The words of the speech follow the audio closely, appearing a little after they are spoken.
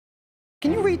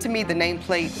Can you read to me the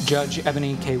nameplate? Judge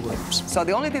Eboni K Williams. So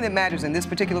the only thing that matters in this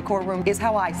particular courtroom is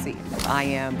how I see it. I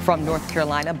am from North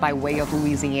Carolina by way of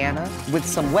Louisiana with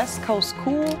some West Coast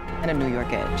cool and a New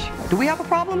York edge. Do we have a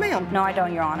problem, ma'am? No, I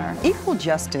don't, Your Honor. Equal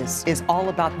justice is all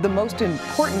about the most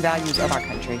important values of our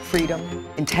country: freedom,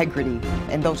 integrity,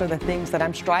 and those are the things that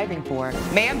I'm striving for.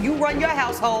 Ma'am, you run your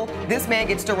household, this man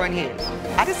gets to run his.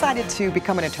 I decided to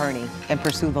become an attorney and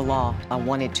pursue the law. I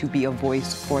wanted to be a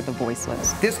voice for the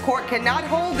voiceless. This court cannot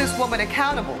hold this woman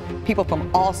accountable. People from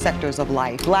all sectors of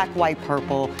life, black, white,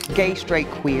 purple, gay,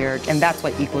 straight, queer, and that's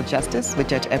what equal justice with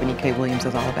Judge Eboni K Williams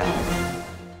is all about.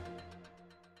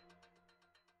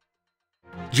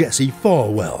 Jessie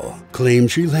Falwell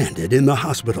claims she landed in the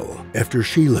hospital after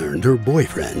she learned her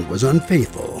boyfriend was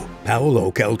unfaithful.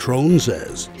 Paolo Caltrone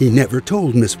says he never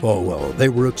told Miss Falwell they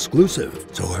were exclusive,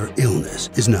 so her illness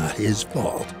is not his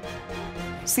fault.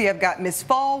 See, I've got Miss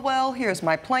Falwell, here's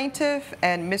my plaintiff,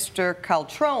 and Mr.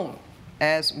 Caltrone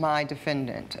as my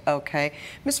defendant, okay?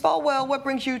 Miss Falwell, what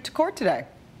brings you to court today?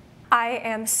 I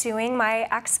am suing my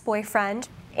ex-boyfriend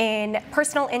in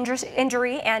personal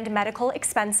injury and medical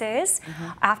expenses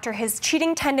after his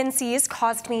cheating tendencies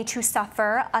caused me to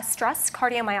suffer a stress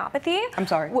cardiomyopathy. I'm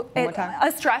sorry, one more time. A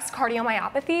stress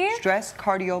cardiomyopathy. Stress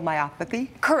cardiomyopathy?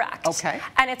 Correct. Okay.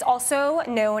 And it's also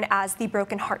known as the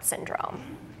broken heart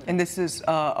syndrome. And this is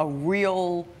a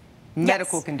real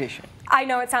medical condition. I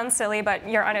know it sounds silly, but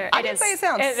Your Honor, I didn't say it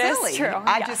sounds silly. It is true.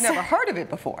 I just never heard of it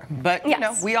before. But, you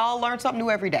know, we all learn something new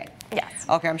every day. Yes.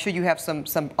 Okay, I'm sure you have some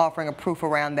offering of proof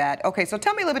around that. Okay, so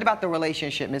tell me a little bit about the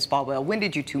relationship, Miss Falwell. When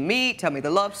did you two meet? Tell me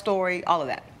the love story, all of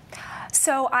that.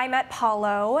 So I met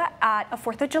Paulo at a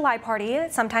 4th of July party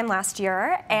sometime last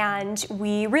year, and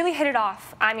we really hit it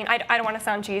off. I mean, I don't want to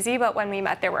sound cheesy, but when we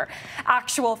met, there were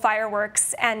actual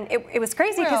fireworks, and it was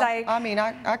crazy because I mean,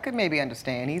 I could maybe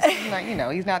understand. He's not, you know,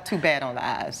 he's not too bad on the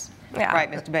eyes. Yeah. Right,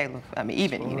 Mr. Bailiff? I mean,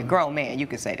 even he's a grown man, you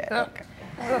could say that. Okay.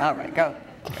 All right, go.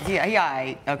 Yeah, he all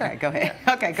right. Okay, go ahead.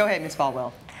 Okay, go ahead, Miss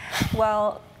Falwell.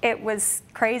 Well, it was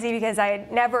crazy because I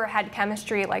had never had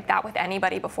chemistry like that with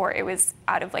anybody before. It was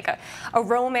out of like a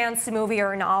romance movie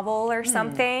or a novel or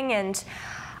something, and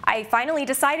I finally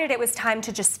decided it was time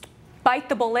to just bite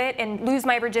the bullet and lose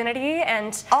my virginity.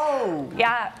 And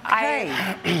yeah, okay.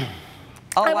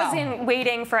 I wasn't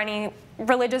waiting for any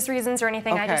religious reasons or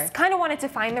anything. Okay. I just kind of wanted to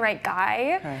find the right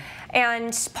guy. Okay.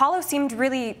 And Paulo seemed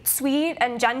really sweet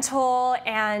and gentle,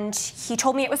 and he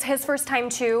told me it was his first time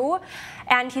too.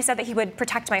 And he said that he would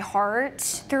protect my heart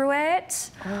through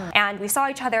it. And we saw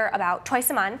each other about twice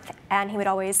a month, and he would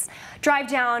always drive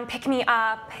down, pick me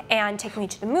up, and take me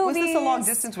to the movies. Was this a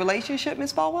long-distance relationship,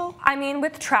 Miss Falwell? I mean,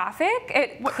 with traffic,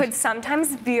 it could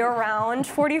sometimes be around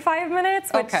 45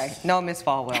 minutes. Which... Okay, no, Miss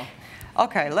Falwell.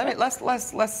 Okay, let's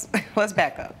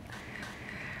back up.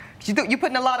 You're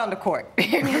putting a lot on the court.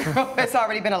 It's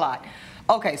already been a lot.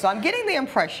 Okay, so I'm getting the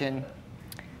impression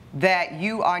that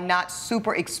you are not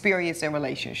super experienced in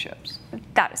relationships.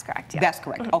 That is correct, yeah. That's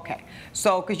correct, okay.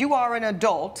 So, because you are an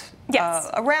adult. Yes.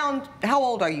 Around, how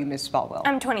old are you, Miss Falwell?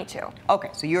 I'm 22. Okay,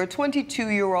 so you're a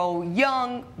 22-year-old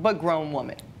young but grown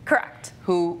woman. Correct.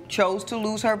 Who chose to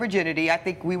lose her virginity, I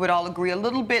think we would all agree, a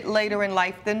little bit later in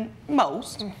life than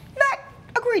most. Not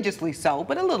egregiously so,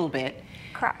 but a little bit.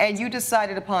 Correct. And you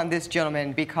decided upon this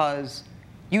gentleman because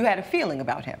you had a feeling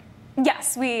about him.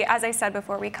 Yes, as I said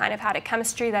before, we kind of had a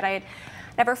chemistry that I had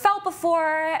never felt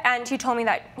before, and he told me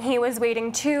that he was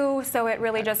waiting too, so it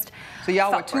really just So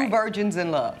y'all were two right. virgins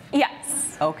in love?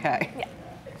 Yes. Okay. Yeah.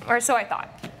 Or so I thought.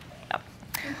 Yep.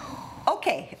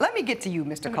 Okay, let me get to you,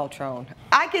 Mr. Caltrone.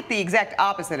 I get the exact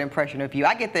opposite impression of you.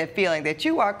 I get the feeling that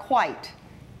you are quite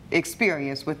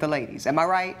experienced with the ladies. Am I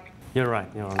right? You're right.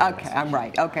 You're right. Okay, I'm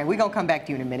right. Okay, we're gonna come back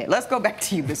to you in a minute. Let's go back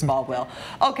to you, Miss Falwell.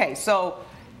 Okay, so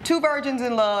two virgins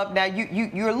in love. Now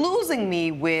you're losing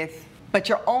me with, but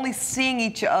you're only seeing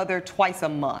each other twice a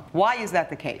month. Why is that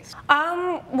the case?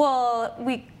 Well,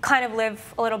 we kind of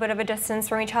live a little bit of a distance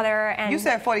from each other, and You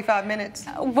said 45 minutes.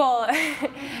 well,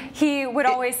 he would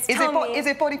always tell me. Is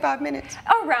it 45 minutes?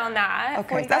 Around that. Okay,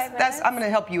 45 minutes. I'm gonna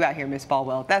help you out here, Miss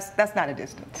Falwell. That's not a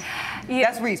distance. Yeah.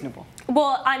 That's reasonable.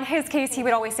 Well, on his case, he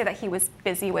would always say that he was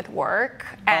busy with work,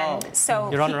 and so.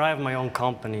 Your Honor, I have my own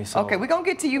company, so. Okay, we're gonna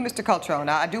get to you, Mr. Caltrone.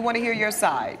 I do want to hear your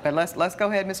side, but let's go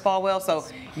ahead, Miss Falwell. So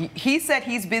he said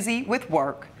he's busy with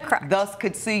work, Correct. thus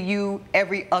could see you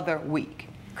every other week.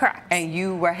 Correct. And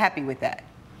you were happy with that?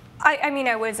 I mean,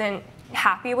 I wasn't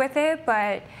happy with it,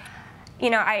 but you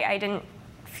know, I didn't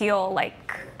feel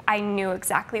like I knew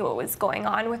exactly what was going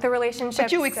on with the relationship.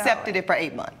 But you accepted it for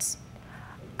 8 months.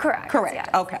 Correct. Correct. Yes.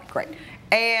 Okay, great.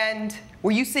 And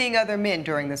were you seeing other men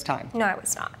during this time? No, I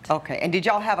was not. Okay. And did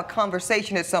y'all have a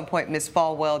conversation at some point, Ms.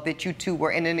 Falwell, that you two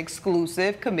were in an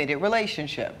exclusive, committed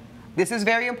relationship? This is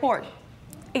very important.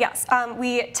 Yes,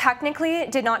 we technically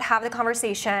did not have the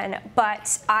conversation,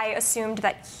 but I assumed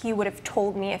that he would have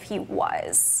told me if he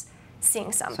was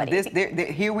seeing somebody. So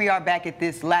here we are back at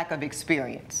this lack of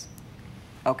experience.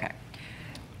 Okay.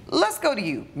 Let's go to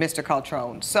you, Mr.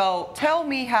 Caltrone. So tell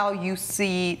me how you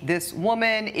see this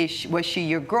woman. Was she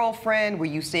your girlfriend? Were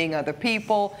you seeing other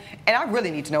people? And I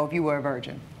really need to know if you were a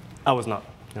virgin. I was not.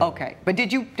 No. Okay. But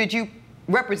did you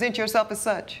represent yourself as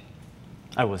such?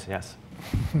 I was, yes.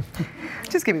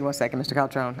 Just give me 1 second, Mr.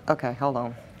 Caltrone. Okay, hold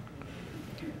on.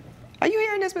 Are you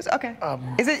hearing this, Mr.? Okay.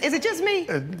 Is it just me?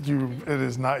 It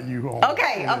is not you. Only.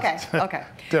 Okay, okay.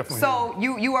 Definitely. So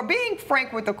you are being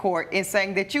frank with the court in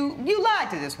saying that you lied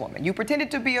to this woman. You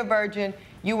pretended to be a virgin.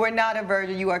 You were not a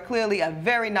virgin. You are clearly a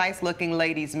very nice-looking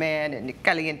ladies' man, and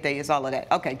caliente is all of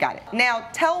that. Okay, got it. Now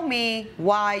tell me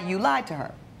why you lied to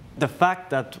her. The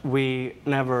fact that we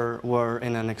never were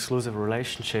in an exclusive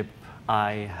relationship,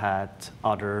 I had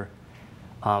other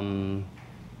women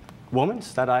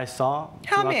that I saw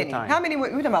How throughout many? the time. How many? We're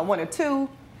talking about 1 or 2.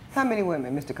 How many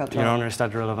women, Mr. Caltrone? Your Honor, is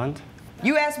that relevant?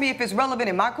 You asked me if it's relevant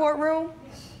in my courtroom?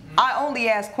 I only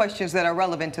ask questions that are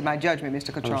relevant to my judgment,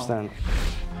 Mr. Caltrone. Understand.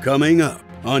 Coming up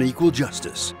on Equal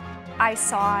Justice. I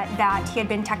saw that he had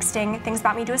been texting things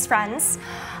about me to his friends,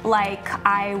 like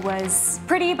I was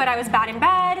pretty but I was bad in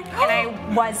bed, and I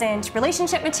wasn't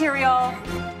relationship material.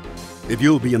 If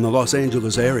you'll be in the Los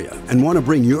Angeles area and want to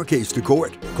bring your case to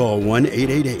court, call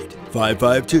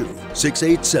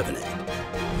 1-888-552-6878.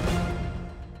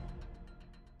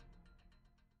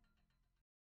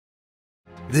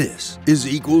 This is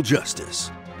Equal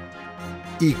Justice.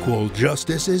 Equal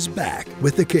Justice is back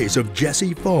with the case of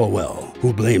Jessie Falwell,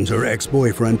 who blames her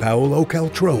ex-boyfriend Paolo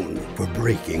Caltrone for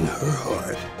breaking her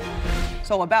heart.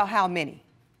 So about how many?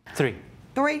 3.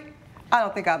 3? I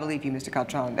don't think I believe you, Mr.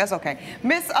 Caltrone. That's okay.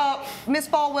 Miss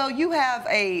Falwell, you have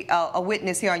a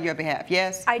witness here on your behalf,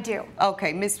 yes? I do.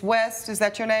 Okay, Miss West, is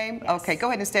that your name? Yes. Okay, go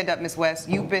ahead and stand up, Miss West.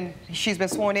 She's been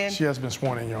sworn in? She has been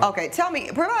sworn in, Your Honor. Okay,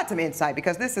 provide some insight,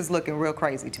 because this is looking real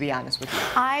crazy, to be honest with you.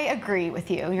 I agree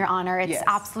with you, Your Honor. It's Yes.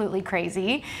 absolutely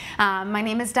crazy. My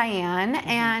name is Diane,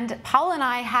 and Paul and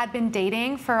I had been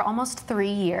dating for almost 3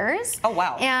 years. Oh,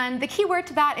 wow. And the key word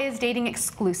to that is dating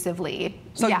exclusively.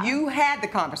 So Yeah. you had the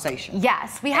conversation?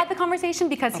 Yes, we had the conversation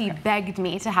because he begged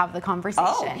me to have the conversation.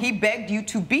 Oh, he begged you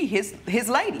to be his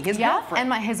lady, his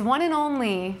girlfriend. and his one and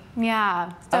only.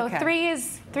 Yeah. So Okay. three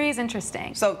is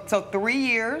interesting. So 3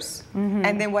 years,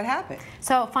 and then what happened?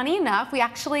 So funny enough, we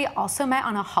actually also met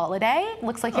on a holiday.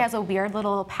 Looks like he has a weird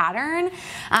little pattern.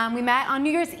 We met on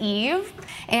New Year's Eve,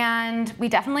 and we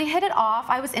definitely hit it off.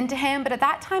 I was into him, but at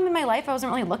that time in my life, I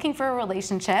wasn't really looking for a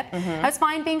relationship. I was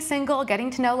fine being single, getting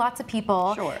to know lots of people.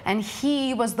 Sure. And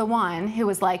he was the one who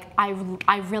was like, I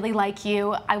really like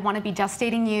you. I want to be just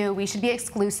dating you. We should be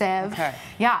exclusive. Okay.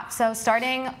 Yeah. So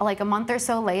starting like a month or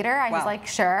so later, I was Wow. like,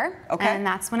 sure. Okay. And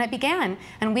that's when it began.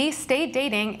 And we stayed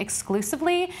dating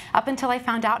exclusively up until I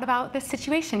found out about this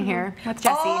situation here with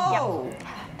Jessie. Oh.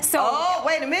 So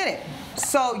Wait a minute.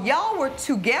 So y'all were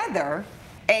together,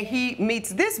 and he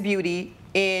meets this beauty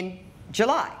in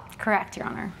July. Correct, Your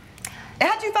Honor. And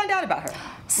how did you find out about her?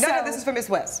 No, So- this is for Miss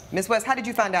West. Miss West, how did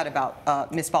you find out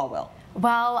about Miss Falwell?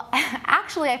 Well,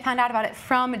 actually, I found out about it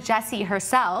from Jessie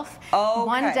herself. Okay.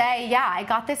 One day, yeah, I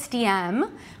got this DM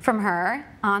from her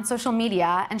on social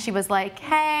media, and she was like,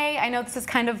 "Hey, I know this is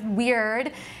kind of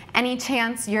weird. Any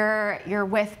chance you're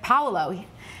with Paolo?"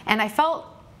 And I felt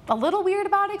a little weird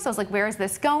about it, because I was like, "Where is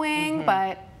this going?"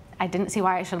 But I didn't see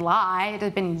why I should lie. It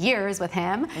had been years with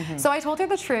him. So I told her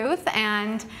the truth,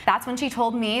 and that's when she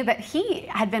told me that he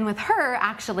had been with her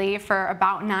actually for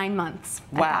about 9 months.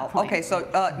 At Wow. that point. Okay, so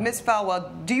Miss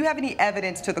Falwell, do you have any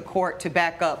evidence to the court to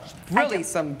back up really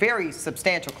some very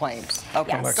substantial claims?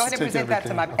 Okay, Yes. go ahead and Take present that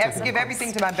to my, everything. give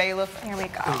everything to my bailiff, here we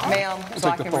go. ma'am, so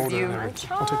I take the can folder review. and Yeah,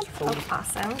 everything. I'll take the folder. Oh,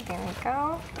 awesome. There we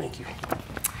go. Thank you.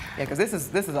 because this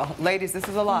is ladies, this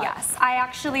is a lot. Yes, I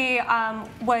actually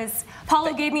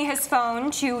Paulo gave me his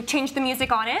phone to change the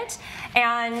music on it,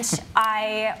 and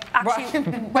I actually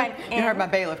went in. You heard my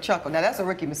bailiff chuckle. Now that's a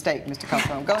rookie mistake, Mr.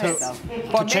 Caltrone. Go ahead,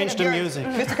 though. To change the music.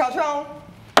 Mr. Caltrone,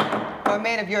 for a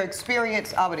man of your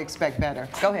experience, I would expect better.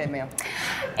 Go ahead, ma'am.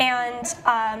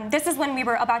 And this is when we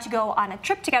were about to go on a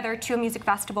trip together to a music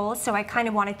festival, so I kind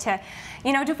of wanted to,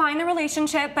 you know, define the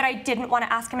relationship, but I didn't want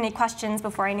to ask him any questions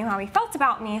before I knew how he felt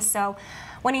about me. So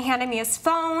when he handed me his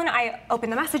phone, I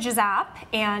opened the messages app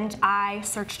and I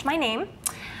searched my name.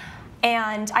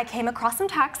 And I came across some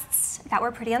texts that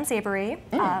were pretty unsavory.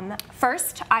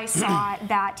 First, I saw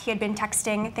that he had been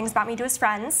texting things about me to his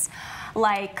friends,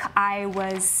 like I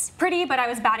was pretty, but I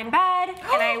was bad in bed, and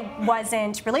I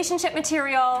wasn't relationship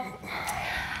material.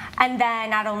 And then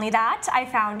not only that, I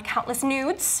found countless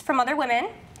nudes from other women,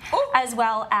 as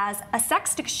well as a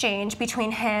sext exchange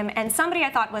between him and somebody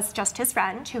I thought was just his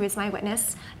friend, who is my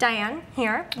witness, Diane,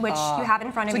 here, which you have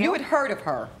in front of you. So you had heard of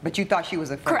her, but you thought she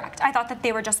was a friend? Correct. I thought that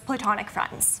they were just platonic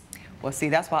friends. Well, see,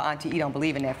 that's why Auntie E don't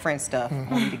believe in that friend stuff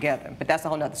when we together, but that's a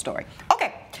whole nother story.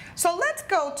 Okay, so let's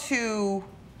go to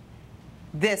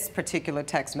this particular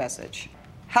text message.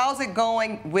 How's it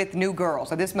going with new girls?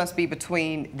 So this must be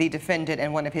between the defendant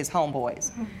and one of his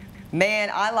homeboys. Man,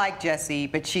 I like Jessie,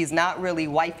 but she's not really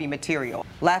wifey material.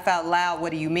 Laugh out loud,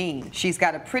 what do you mean? She's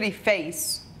got a pretty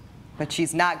face, but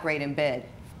she's not great in bed.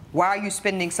 Why are you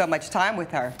spending so much time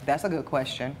with her? That's a good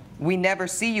question. We never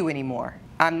see you anymore.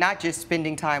 I'm not just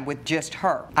spending time with just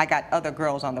her. I got other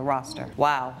girls on the roster.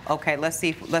 Wow. Okay, let's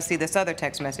see this other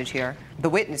text message here. The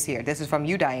witness here. This is from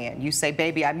you, Diane. You say,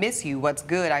 baby, I miss you. What's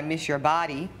good? I miss your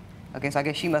body. Okay, so I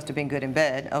guess she must have been good in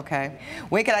bed. Okay.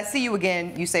 When can I see you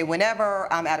again? You say,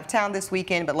 whenever. I'm out of town this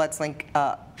weekend, but let's link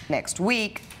next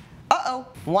week. Uh-oh.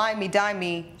 Wine me, dine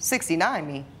me, 69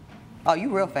 me. Oh,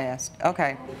 you real fast.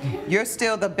 Okay. You're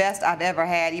still the best I've ever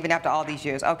had, even after all these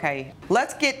years. Okay.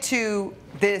 Let's get to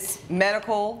this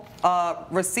medical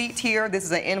receipt here. This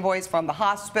is an invoice from the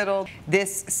hospital.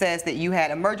 This says that you had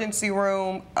emergency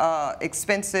room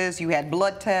expenses, you had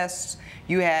blood tests,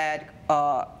 you had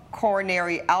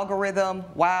coronary algorithm,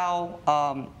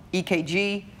 wow,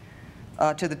 EKG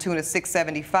to the tune of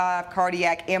 $675,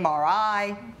 cardiac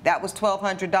MRI, that was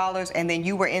 $1,200, and then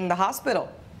you were in the hospital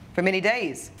for many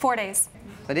days. 4 days.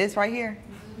 So this right here,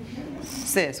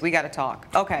 sis, we got to talk.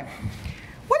 Okay.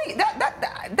 What do you,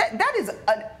 that is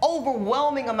an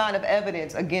overwhelming amount of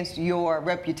evidence against your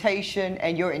reputation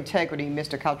and your integrity,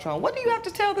 Mr. Caltrone. What do you have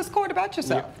to tell this court about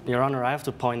yourself? Your Honor, I have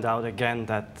to point out again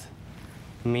that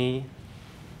me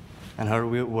and her,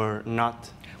 we were not.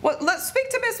 Well, let's speak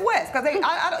to Miss West, because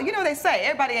you know they say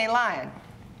everybody ain't lying.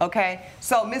 Okay,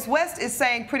 so Miss West is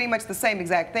saying pretty much the same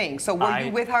exact thing. So were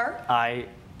you with her? I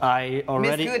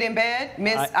already. Miss Good in Bed,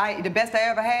 the best I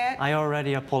ever had. I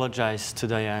already apologized to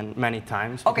Diane many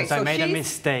times because so I made a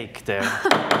mistake there.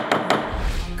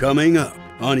 Coming up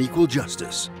on Equal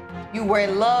Justice. You were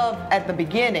in love at the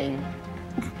beginning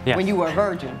when you were a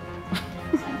virgin.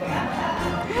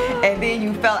 And then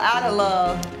you fell out of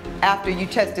love after you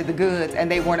tested the goods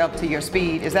and they weren't up to your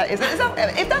speed. Is that if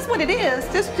that's what it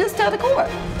is, just tell the court.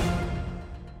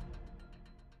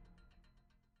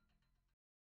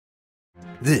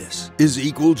 This is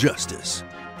Equal Justice.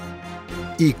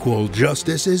 Equal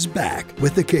Justice is back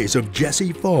with the case of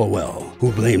Jessie Falwell,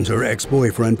 who blames her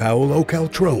ex-boyfriend Paolo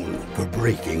Caltrone for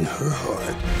breaking her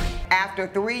heart. After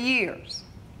 3 years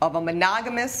of a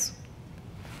monogamous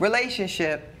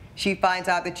relationship, she finds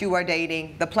out that you are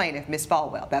dating the plaintiff, Miss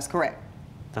Falwell. That's correct?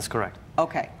 That's correct.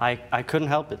 Okay. I couldn't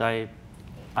help it.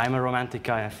 I'm a romantic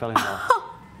guy. I fell in love.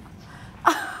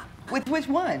 With which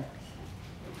one?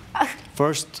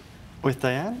 First with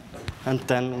Diane, and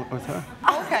then with her.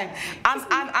 Okay.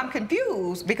 I'm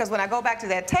confused because when I go back to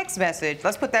that text message,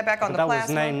 let's put that back on the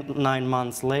plasma. That was 9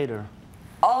 months later.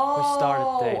 Oh, we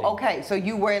started dating. Okay. So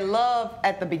you were in love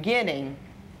at the beginning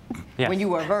when you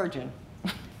were a virgin.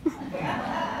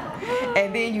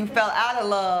 And then you fell out of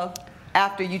love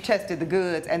after you tested the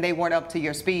goods and they weren't up to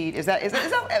your speed. Is that if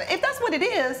that's what it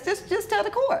is, just tell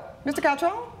the court, Mr.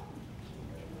 Caltrone.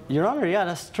 Your Honor, yeah,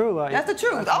 that's true. That's the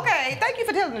truth. Okay, thank you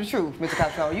for telling the truth, Mr.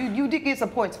 Caltrone. You did get some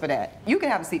points for that. You can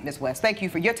have a seat, Ms. West. Thank you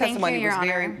for your testimony. It was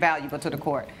very valuable to the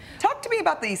court. Talk to me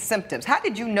about these symptoms. How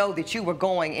did you know that you were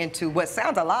going into what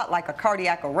sounds a lot like a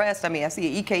cardiac arrest? I mean, I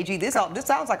see an EKG. This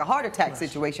sounds like a heart attack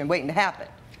situation waiting to happen.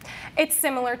 It's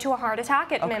similar to a heart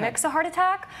attack. It mimics a heart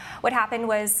attack. What happened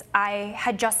was I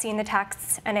had just seen the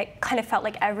texts and it kind of felt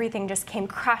like everything just came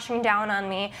crashing down on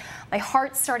me. My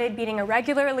heart started beating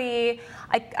irregularly.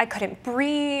 I couldn't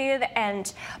breathe,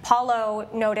 and Paulo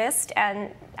noticed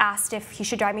and asked if he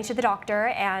should drive me to the doctor,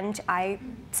 and I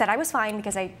said I was fine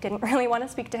because I didn't really want to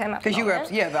speak to him at the moment.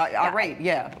 Because you were, irate,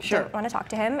 sure. Didn't want to talk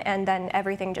to him, and then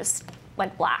everything just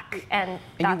went black. And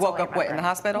you woke up, what, in the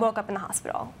hospital? Woke up in the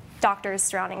hospital. Doctors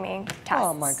surrounding me, tests,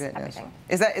 oh my goodness. Everything.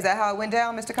 Is that how it went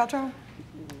down, Mr. Caltrone?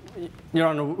 Your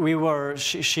Honor,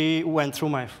 she went through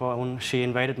my phone, she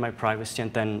invaded my privacy,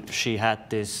 and then she had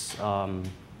this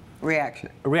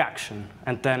reaction.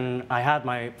 And then I had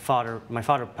my father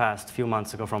passed a few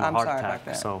months ago from a heart attack. About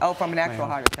that. So, oh, from an actual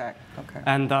heart attack. Okay.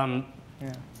 And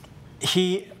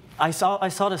I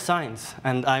saw the signs,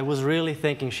 and I was really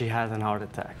thinking she had a heart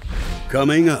attack.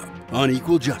 Coming up on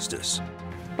Equal Justice.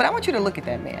 But I want you to look at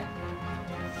that man.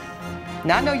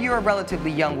 Now, I know you're a relatively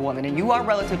young woman and you are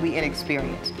relatively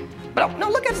inexperienced. But no,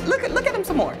 look at him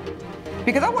some more.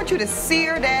 Because I want you to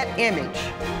sear that image.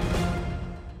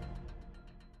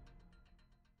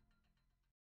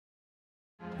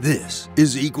 This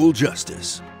is Equal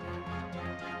Justice.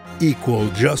 Equal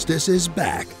Justice is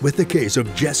back with the case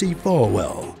of Jessie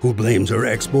Falwell, who blames her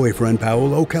ex-boyfriend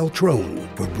Paolo Caltrone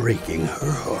for breaking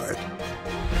her heart.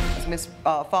 Ms.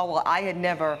 Falwell, I had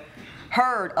never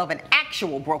heard of an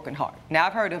actual broken heart. Now,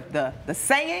 I've heard of the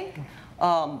saying,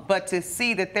 but to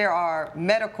see that there are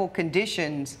medical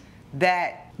conditions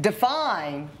that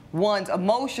define one's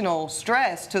emotional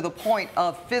stress to the point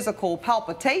of physical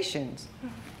palpitations,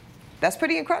 that's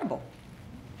pretty incredible.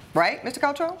 Right, Mr.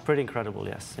 Caltrone? Pretty incredible,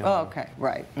 yes. Oh, okay,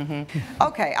 right.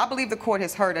 Okay, I believe the court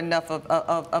has heard enough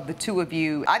of the two of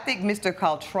you. I think Mr.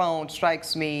 Caltrone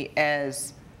strikes me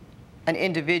as an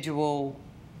individual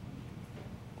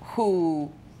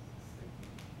who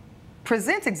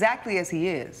presents exactly as he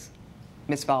is,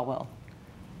 Ms. Falwell.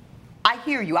 I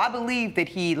hear you. I believe that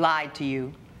he lied to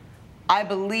you. I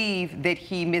believe that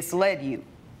he misled you.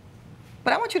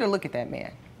 But I want you to look at that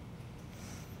man.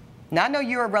 Now, I know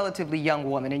you're a relatively young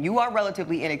woman and you are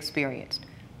relatively inexperienced.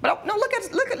 But no, look at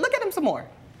him some more.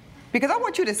 Because I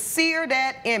want you to sear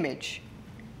that image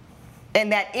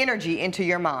and that energy into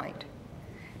your mind.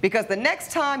 Because the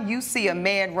next time you see a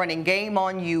man running game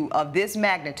on you of this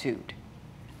magnitude,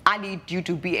 I need you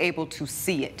to be able to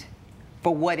see it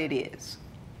for what it is.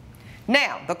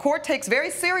 Now, the court takes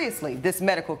very seriously this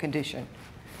medical condition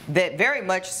that very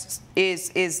much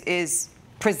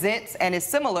presents and is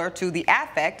similar to the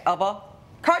affect of a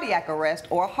cardiac arrest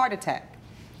or a heart attack.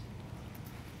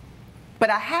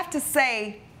 But I have to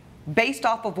say, based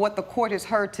off of what the court has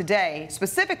heard today,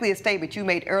 specifically a statement you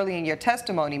made early in your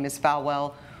testimony, Ms.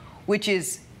 Falwell, which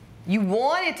is you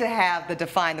wanted to have the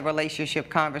define the relationship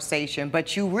conversation,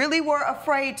 but you really were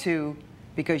afraid to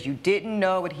because you didn't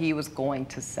know what he was going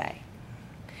to say.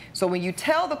 So when you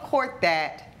tell the court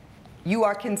that, you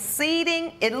are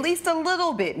conceding at least a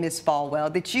little bit, Ms.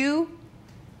 Falwell, that you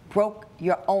broke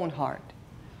your own heart,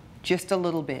 just a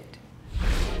little bit.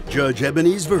 Judge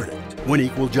Eboni's verdict when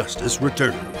Equal Justice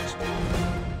returns.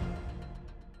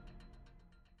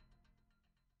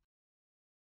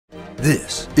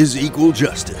 This is Equal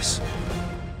Justice.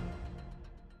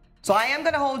 So I am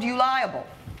going to hold you liable,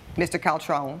 Mr.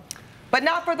 Caltrone, but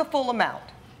not for the full amount.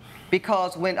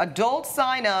 Because when adults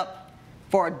sign up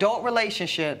for adult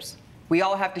relationships, we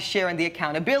all have to share in the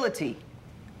accountability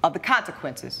of the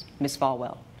consequences, Ms.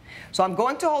 Falwell. So I'm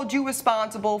going to hold you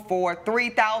responsible for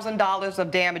 $3,000 of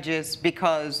damages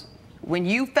because when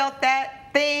you felt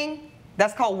that thing,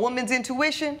 that's called woman's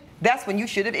intuition, that's when you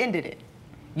should have ended it.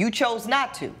 You chose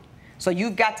not to. So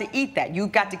you've got to eat that.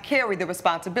 You've got to carry the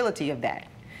responsibility of that.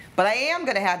 But I am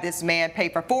going to have this man pay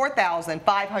for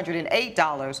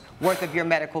 $4,508 worth of your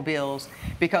medical bills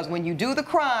because when you do the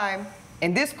crime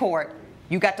in this court,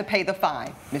 you got to pay the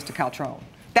fine, Mr. Caltrone.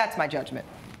 That's my judgment.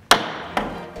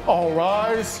 All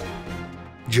rise.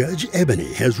 Judge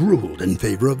Eboni has ruled in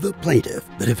favor of the plaintiff.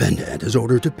 The defendant is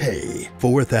ordered to pay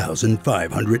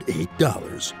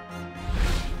 $4,508.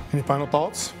 Any final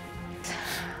thoughts?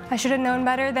 I should have known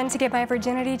better than to give my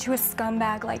virginity to a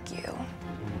scumbag like you.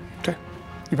 Okay.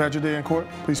 You've had your day in court.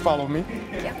 Please follow me.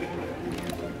 Yeah.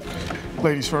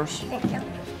 Ladies first. Thank you.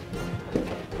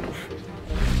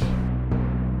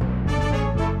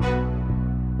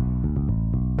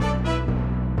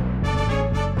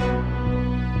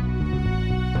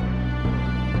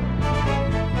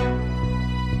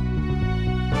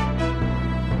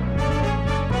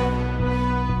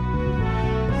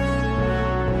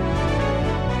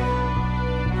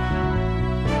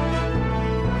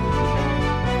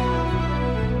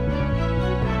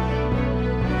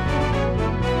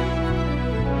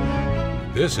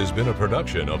 This has been a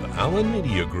production of Allen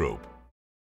Media Group.